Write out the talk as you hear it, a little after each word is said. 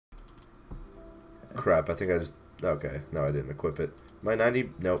crap, I think I just... Okay, no, I didn't equip it. Am I 90?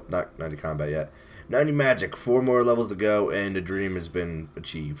 Nope, not 90 combat yet. 90 magic, 4 more levels to go, and the dream has been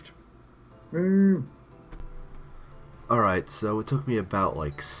achieved. Alright, so it took me about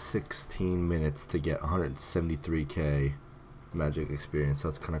like 16 minutes to get 173k magic experience, so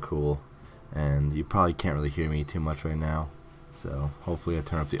that's kind of cool. And you probably can't really hear me too much right now, so hopefully I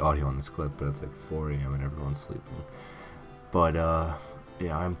turn up the audio on this clip, but it's like 4 a.m. and everyone's sleeping. But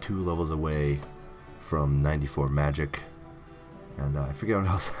yeah, I'm 2 levels away from 94 magic, and I forget what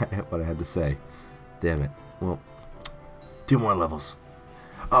else what I had to say. Damn it. Well, 2 more levels.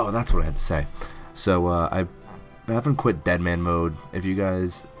 Oh, that's what I had to say. So I haven't quit Deadman mode. If you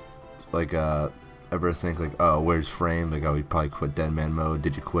guys like ever think like, oh, where's Frame? Like, oh, you probably quit Deadman mode.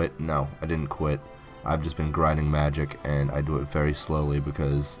 Did you quit? No, I didn't quit. I've just been grinding magic, and I do it very slowly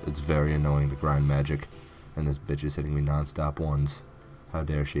because it's very annoying to grind magic. And this bitch is hitting me non-stop ones. How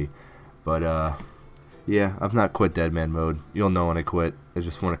dare she? But yeah, I've not quit Deadman mode. You'll know when I quit. It's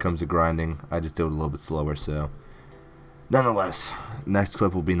just when it comes to grinding, I just do it a little bit slower. So nonetheless, next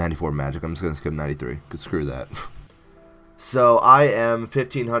clip will be 94 magic. I'm just gonna skip 93 because screw that. So I am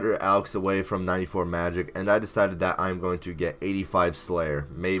 1500 Alex away from 94 magic, and I decided that I'm going to get 85 Slayer.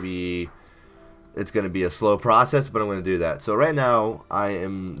 Maybe it's going to be a slow process, but I'm going to do that. So right now I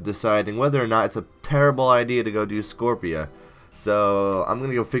am deciding whether or not it's a terrible idea to go do Scorpia. So I'm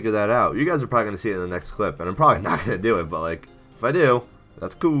going to go figure that out. You guys are probably going to see it in the next clip, and I'm probably not going to do it, but like if I do,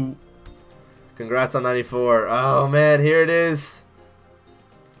 that's cool. Congrats on 94. Oh man, here it is.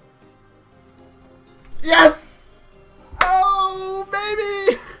 Yes!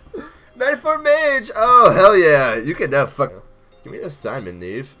 94 mage! Oh, hell yeah. You can have fuck. Give me this Simon,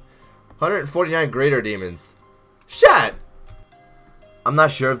 Neve. 149 greater demons. Shit! I'm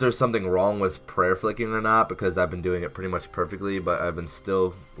not sure if there's something wrong with prayer flicking or not, because I've been doing it pretty much perfectly, but I've been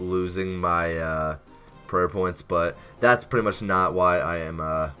still losing my prayer points, but that's pretty much not why I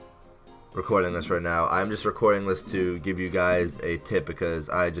am recording this right now. I'm just recording this to give you guys a tip, because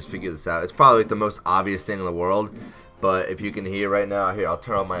I just figured this out. It's probably like the most obvious thing in the world, but if you can hear right now, here, I'll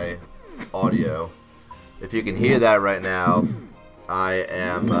turn on my audio. If you can hear that right now, I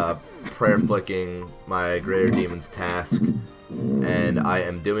am prayer flicking my greater demons task, and I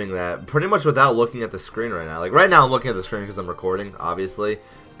am doing that pretty much without looking at the screen right now. Like right now I'm looking at the screen because I'm recording, obviously,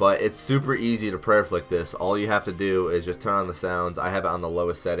 but it's super easy to prayer flick this. All you have to do is just turn on the sounds. I have it on the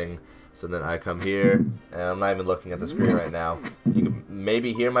lowest setting, so then I come here, and I'm not even looking at the screen right now. You can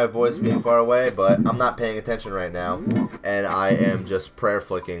maybe hear my voice being far away, but I'm not paying attention right now, and I am just prayer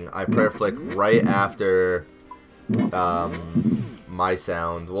flicking. I prayer flick right after my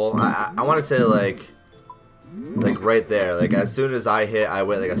sound. Well, I want to say like right there. Like as soon as I hit, I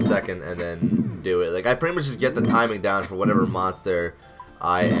wait like a second and then do it. Like I pretty much just get the timing down for whatever monster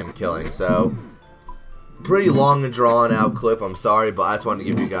I am killing. So pretty long and drawn out clip, I'm sorry, but I just wanted to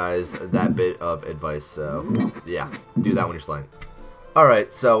give you guys that bit of advice. So yeah, do that when you're slaying.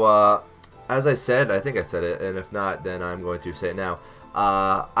 Alright, so as I said, I think I said it, and if not, then I'm going to say it now.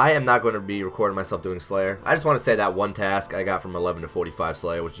 I am not going to be recording myself doing Slayer. I just want to say that one task I got from 11 to 45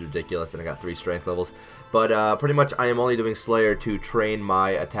 Slayer, which is ridiculous, and I got 3 strength levels. But pretty much I am only doing Slayer to train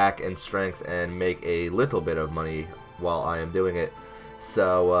my attack and strength and make a little bit of money while I am doing it.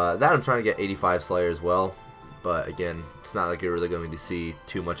 So that I'm trying to get 85 Slayer as well. But again, it's not like you're really going to see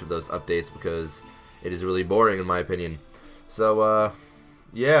too much of those updates because it is really boring in my opinion. So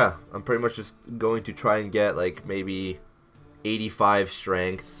yeah, I'm pretty much just going to try and get like maybe 85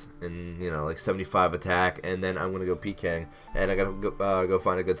 strength and, you know, like 75 attack, and then I'm gonna go PKing, and I gotta go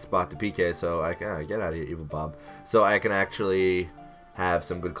find a good spot to PK so I can get out of here, Evil Bob, so I can actually have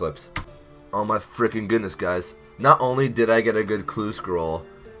some good clips. Oh my freaking goodness, guys! Not only did I get a good clue scroll,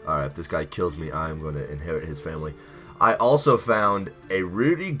 alright, if this guy kills me, I'm gonna inherit his family. I also found a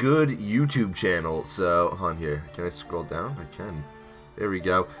really good YouTube channel. So hold on here, can I scroll down? I can. There we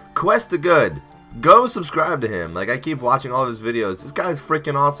go. Quest the Good. Go subscribe to him. Like, I keep watching all of his videos. This guy's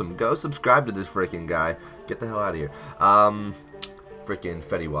freaking awesome. Go subscribe to this freaking guy. Get the hell out of here. Freaking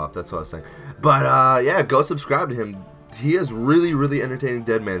Fetty Wap. That's what I was saying. But, yeah, go subscribe to him. He has really, really entertaining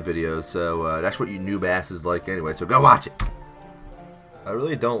Deadman videos. So, that's what you noob asses like anyway. So, go watch it. I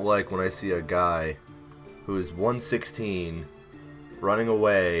really don't like when I see a guy who is 116 running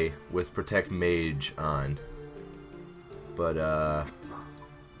away with Protect Mage on. But,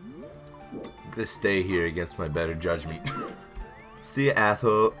 I'm gonna stay here against my better judgment. See ya,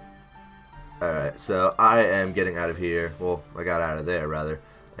 Atho. Alright, so I am getting out of here. Well, I got out of there, rather.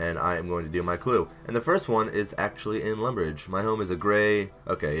 And I am going to do my clue. And the first one is actually in Lumbridge. My home is a gray...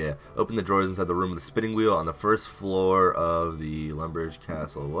 Okay, yeah. Open the drawers inside the room with the spinning wheel on the first floor of the Lumbridge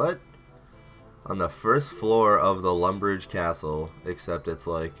Castle. What? On the first floor of the Lumbridge Castle, except it's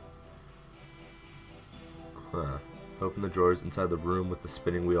like... Huh. Open the drawers inside the room with the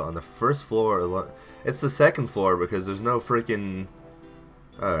spinning wheel. On the first floor... It's the second floor because there's no freaking...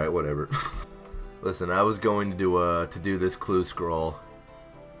 Alright, whatever. Listen, I was going to do this clue scroll.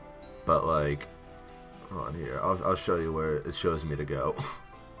 But like... Hold on here. I'll show you where it shows me to go.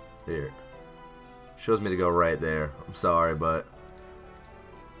 Here. Shows me to go right there. I'm sorry, but...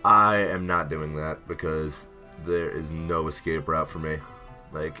 I am not doing that because there is no escape route for me.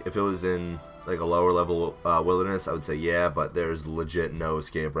 Like, if it was in like a lower level wilderness, I would say yeah, but there's legit no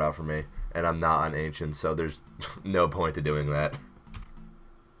escape route for me, and I'm not on ancient, so there's no point to doing that.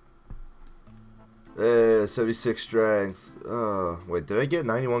 76 strength. Oh, wait, did I get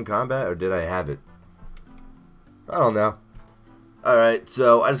 91 combat or did I have it? I don't know. Alright,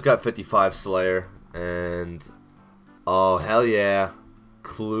 so I just got 55 Slayer, and oh, hell yeah.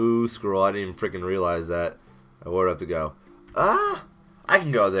 Clue scroll. I didn't even freaking realize that. Where do I have to go? I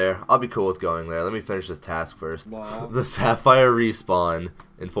can go there. I'll be cool with going there. Let me finish this task first. Wow. The Sapphire respawn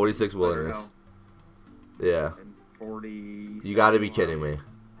in 46 Wilderness. Yeah. 40. You gotta be kidding me.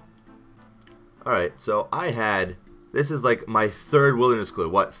 Alright, so I had... This is like my third Wilderness clue.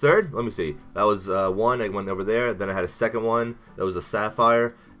 What? Third? Let me see. That was one. I went over there. Then I had a second one. That was a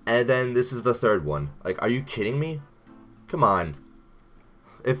Sapphire. And then this is the third one. Like, are you kidding me? Come on.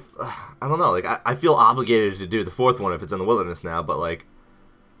 If I don't know, like I feel obligated to do the fourth one if it's in the wilderness now, but like,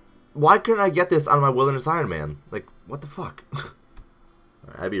 why couldn't I get this on my wilderness Iron Man? Like, what the fuck?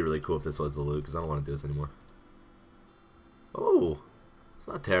 That'd be really cool if this was the loot, because I don't want to do this anymore. Oh, it's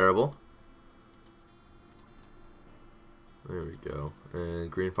not terrible. There we go.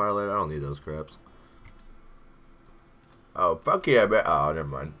 And green firelight, I don't need those craps. Oh fuck yeah, man. Oh, never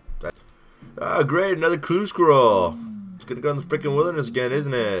mind. Ah, great, another clue scroll. It's gonna go in the freaking wilderness again,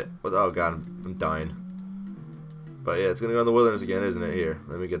 isn't it? Oh god, I'm dying. But yeah, it's gonna go in the wilderness again, isn't it? Here,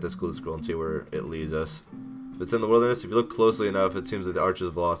 let me get this clue scroll and see where it leads us. If it's in the wilderness, if you look closely enough, it seems that the archers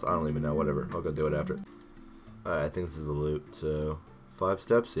have lost. I don't even know, whatever. I'll go do it after. Alright, I think this is a loot. So, 5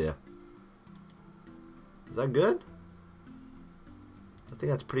 steps, yeah. Is that good? I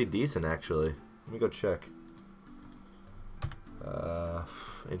think that's pretty decent, actually. Let me go check.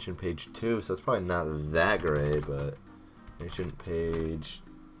 Ancient page 2, so it's probably not that great, but... Ancient page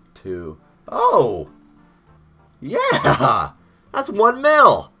 2. Oh! Yeah! That's 1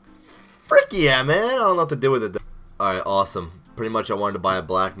 mil! Frick yeah, man! I don't know what to do with it. Alright, awesome. Pretty much I wanted to buy a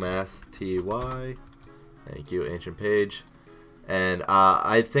black mass. TY. Thank you, ancient page. And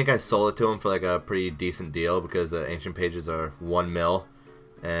I think I sold it to him for like a pretty decent deal because the ancient pages are 1 mil.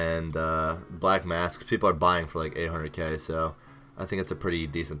 And black masks, people are buying for like 800k, so I think it's a pretty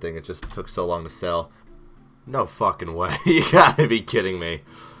decent thing. It just took so long to sell. No fucking way. You gotta be kidding me.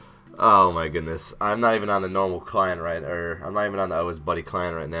 Oh my goodness. I'm not even on the normal client I'm not even on the OS Buddy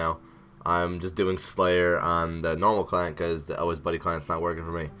client right now. I'm just doing Slayer on the normal client because the OS Buddy client's not working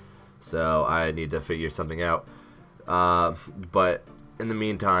for me. So I need to figure something out. But in the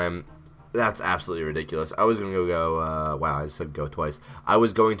meantime, that's absolutely ridiculous. I was going to go, wow, I just said go twice. I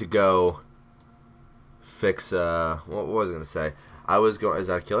was going to go fix, what was I going to say? I was going, is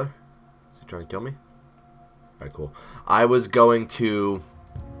that a killer? Is he trying to kill me? Alright, cool. I was going to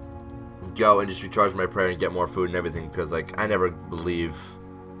go and just recharge my prayer and get more food and everything because, like, I never leave,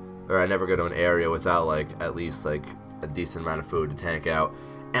 or I never go to an area without, like, at least, like, a decent amount of food to tank out.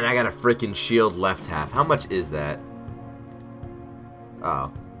 And I got a freaking shield left half. How much is that?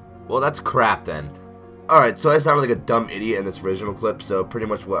 Oh. Well, that's crap then. Alright, so I sounded like a dumb idiot in this original clip, so pretty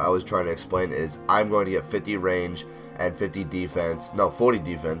much what I was trying to explain is I'm going to get 50 range and 50 defense, no, 40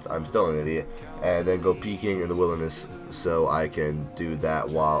 defense, I'm still an idiot, and then go peeking in the wilderness so I can do that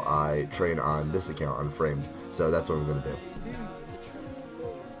while I train on this account, on Framed. So that's what I'm going to do.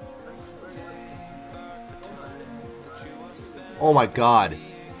 Oh my god.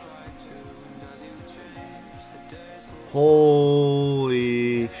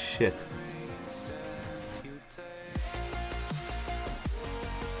 Holy shit.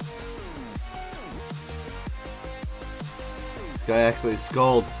 This guy actually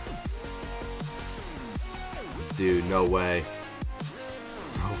skulled. Dude, no way.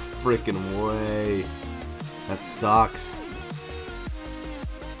 No freaking way. That sucks.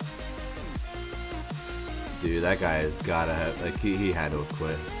 Dude, that guy has gotta have, like, he had to have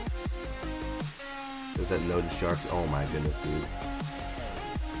quit. There's that noted shark. Oh my goodness, dude.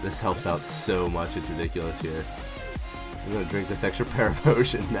 This helps out so much, it's ridiculous here. I'm gonna drink this extra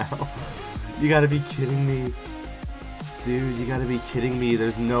potion now. You gotta be kidding me. Dude, you gotta be kidding me.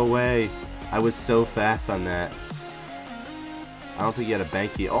 There's no way. I was so fast on that. I don't think he had a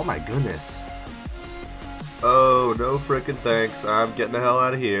bank key. Oh my goodness. Oh, no frickin' thanks. I'm getting the hell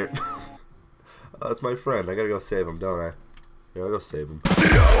out of here. Oh, that's my friend. I gotta go save him, don't I? Yeah, I'll go save him.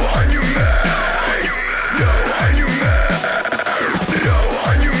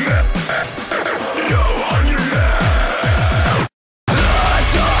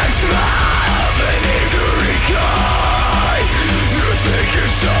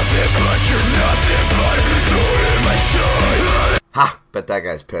 Ha! Bet that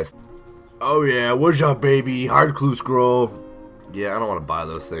guy's pissed. Oh yeah, what's up, baby? Hard clue scroll. Yeah, I don't want to buy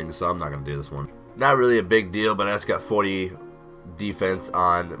those things, so I'm not gonna do this one. Not really a big deal, but I just got 40 defense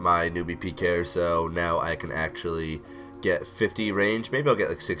on my newbie PK, so now I can actually get 50 range. Maybe I'll get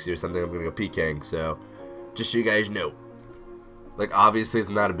like 60 or something. I'm gonna go PKing, so just so you guys know. Like, obviously it's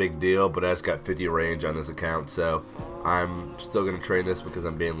not a big deal, but I just got 50 range on this account, so I'm still gonna train this because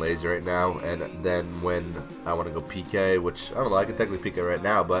I'm being lazy right now. And then when I want to go PK, which I don't know, I can technically PK right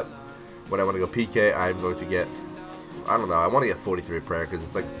now, but when I want to go PK, I'm going to get, I don't know, I want to get 43 prayer because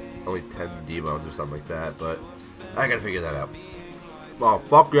it's like only 10 D-bones or something like that, but I gotta figure that out. Oh,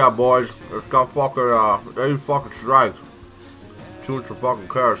 fuck yeah, boys. It's got fucking, 80 fucking strikes. Shooting some fucking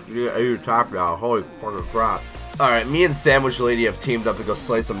cars. Yeah, 80 attack now. Holy fucking crap. Alright, me and Sandwich Lady have teamed up to go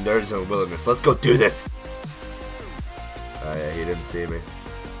slay some nerds in the wilderness. Let's go do this. Oh yeah, he didn't see me.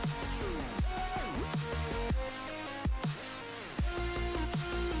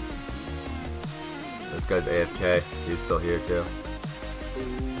 This guy's AFK. He's still here too.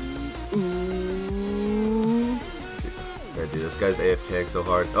 Yeah, dude, this guy's AFKing so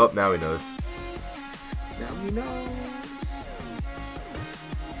hard. Oh, now he knows. Now we know.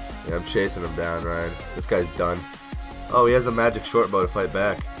 Yeah, I'm chasing him down, Ryan. This guy's done. Oh, he has a magic short bow to fight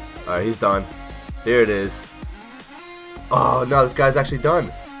back. Alright, he's done. Here it is. Oh, no, this guy's actually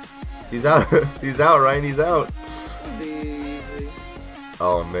done. He's out. He's out, Ryan. He's out. Easy.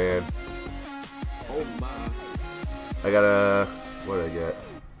 Oh, man. Oh, my. I got a... What did I get?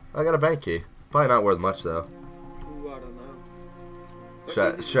 I got a bank key. Probably not worth much, though. Ooh, I don't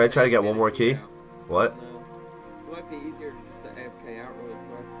know. Should I try to get one more key? What? No. It might be easier to just AFK out really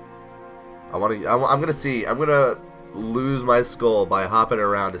quick. I'm gonna see. I'm gonna lose my skull by hopping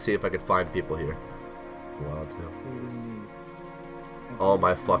around to see if I can find people here. Wow, too. Oh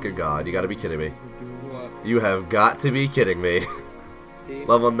my fucking god! You gotta be kidding me. What? You have got to be kidding me. See?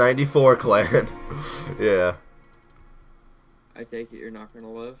 Level 94 clan. Yeah. I take it you're not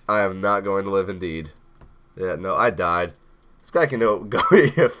gonna live. I am not going to live, indeed. Yeah, no, I died. This guy can go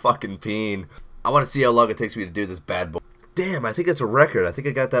eat a fucking peen. I want to see how long it takes me to do this bad boy. Damn, I think it's a record. I think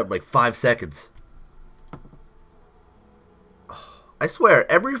I got that in like 5 seconds. I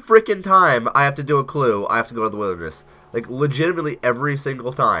swear, every freaking time I have to do a clue, I have to go to the wilderness. Like, legitimately every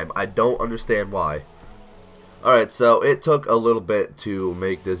single time. I don't understand why. Alright, so it took a little bit to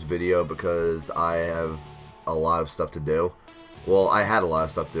make this video because I have a lot of stuff to do. Well, I had a lot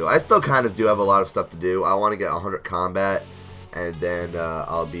of stuff to do. I still kind of do have a lot of stuff to do. I want to get 100 combat, and then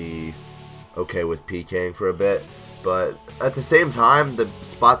I'll be okay with PKing for a bit. But at the same time, the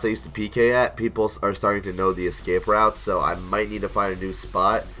spots I used to PK at, people are starting to know the escape routes, so I might need to find a new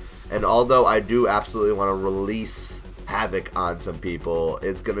spot. And although I do absolutely want to release Havoc on some people,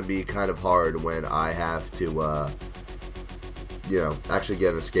 it's going to be kind of hard when I have to, you know, actually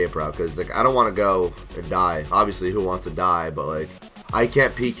get an escape route. Because, like, I don't want to go and die. Obviously, who wants to die? But, like, I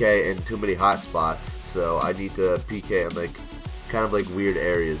can't PK in too many hot spots, so I need to PK in, like, kind of, like, weird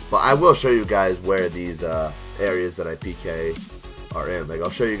areas. But I will show you guys where these, areas that I PK are in. Like,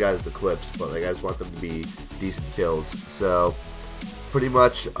 I'll show you guys the clips, but like I just want them to be decent kills. So pretty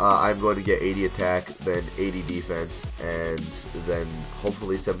much I'm going to get 80 attack, then 80 defense, and then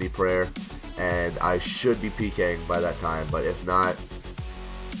hopefully 70 prayer, and I should be PKing by that time. But if not,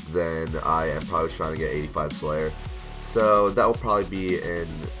 then I am probably trying to get 85 slayer. So that will probably be in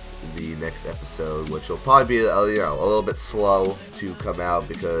the next episode, which will probably be you know, a little bit slow to come out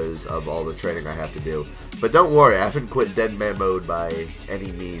because of all the training I have to do. But don't worry, I haven't quit Deadman mode by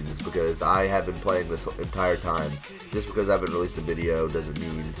any means because I have been playing this entire time. Just because I haven't released a video doesn't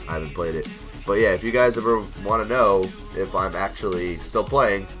mean I haven't played it. But yeah, if you guys ever want to know if I'm actually still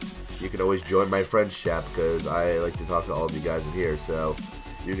playing, you can always join my friends chat because I like to talk to all of you guys in here. So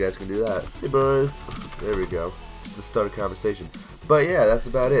you guys can do that. Hey boys, there we go. Just to start a conversation. But yeah, that's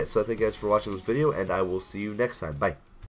about it. So thank you guys for watching this video, and I will see you next time. Bye.